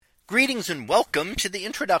Greetings and welcome to the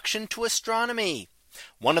introduction to astronomy.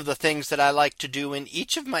 One of the things that I like to do in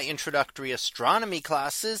each of my introductory astronomy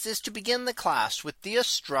classes is to begin the class with the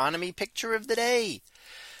astronomy picture of the day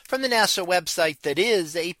from the NASA website, that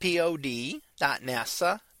is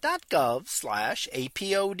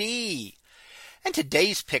apod.nasa.gov/apod. And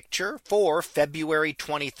today's picture for February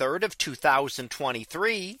 23rd of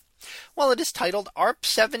 2023. Well, it is titled ARP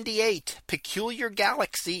 78, Peculiar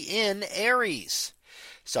Galaxy in Aries.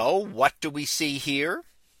 So what do we see here?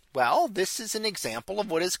 Well, this is an example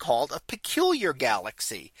of what is called a peculiar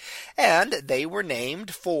galaxy. And they were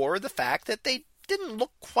named for the fact that they didn't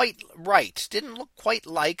look quite right, didn't look quite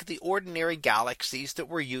like the ordinary galaxies that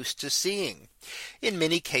we're used to seeing. In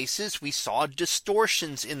many cases, we saw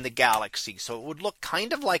distortions in the galaxy. So it would look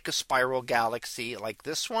kind of like a spiral galaxy like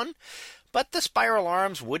this one. But the spiral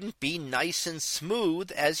arms wouldn't be nice and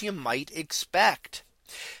smooth as you might expect.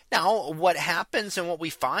 Now, what happens and what we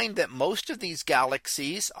find that most of these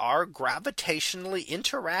galaxies are gravitationally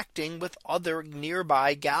interacting with other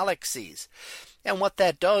nearby galaxies. And what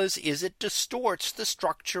that does is it distorts the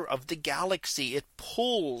structure of the galaxy. It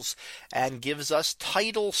pulls and gives us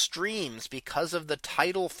tidal streams because of the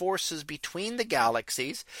tidal forces between the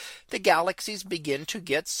galaxies. The galaxies begin to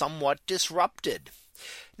get somewhat disrupted.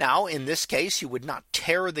 Now, in this case, you would not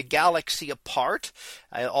tear the galaxy apart,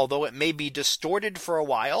 although it may be distorted for a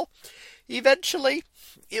while. Eventually,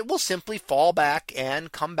 it will simply fall back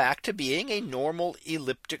and come back to being a normal a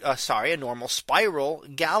normal spiral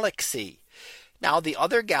galaxy. Now, the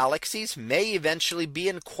other galaxies may eventually be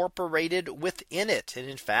incorporated within it. And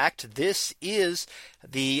in fact, this is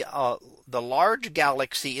the large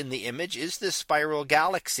galaxy in the image is this spiral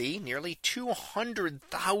galaxy, nearly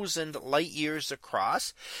 200,000 light years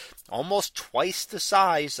across, almost twice the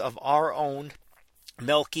size of our own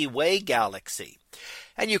Milky Way galaxy.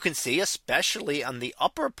 And you can see, especially on the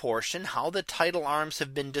upper portion, how the tidal arms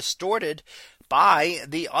have been distorted by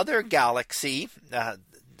the other galaxy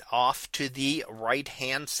off to the right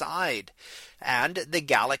hand side. And the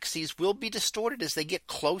galaxies will be distorted as they get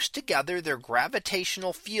close together. Their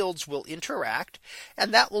gravitational fields will interact,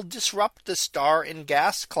 and that will disrupt the star and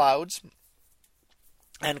gas clouds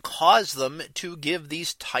and cause them to give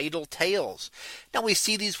these tidal tails. Now we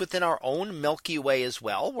see these within our own Milky Way as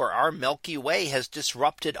well, where our Milky Way has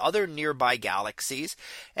disrupted other nearby galaxies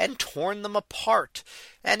and torn them apart,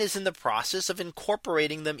 and is in the process of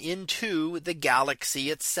incorporating them into the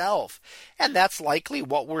galaxy itself. And that's likely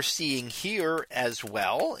what we're seeing here as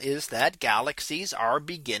well, is that galaxies are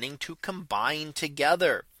beginning to combine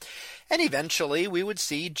together. And eventually we would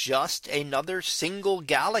see just another single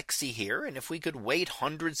galaxy here. And if we could wait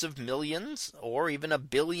hundreds of millions or even a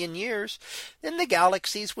billion years, then the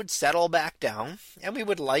galaxies would settle back down and we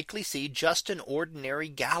would likely see just an ordinary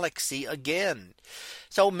galaxy again.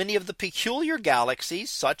 So many of the peculiar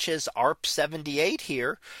galaxies, such as ARP 78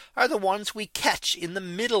 here, are the ones we catch in the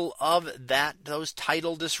middle of those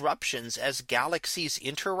tidal disruptions as galaxies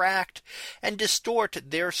interact and distort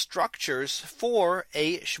their structures for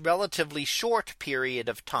a relatively short period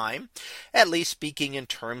of time, at least speaking in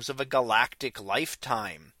terms of a galactic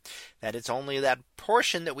lifetime. That it's only that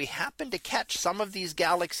portion that we happen to catch some of these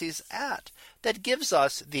galaxies at that gives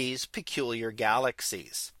us these peculiar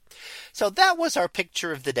galaxies. So that was our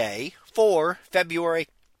picture of the day for February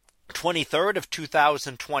 23rd of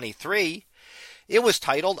 2023. It was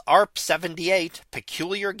titled ARP 78,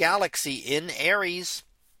 Peculiar Galaxy in Aries.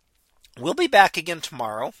 We'll be back again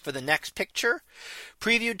tomorrow for the next picture,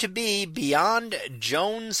 previewed to be Beyond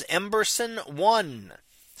Jones-Emberson 1.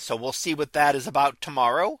 So we'll see what that is about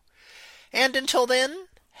tomorrow. And until then,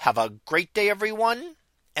 have a great day, everyone,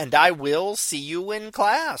 and I will see you in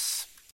class.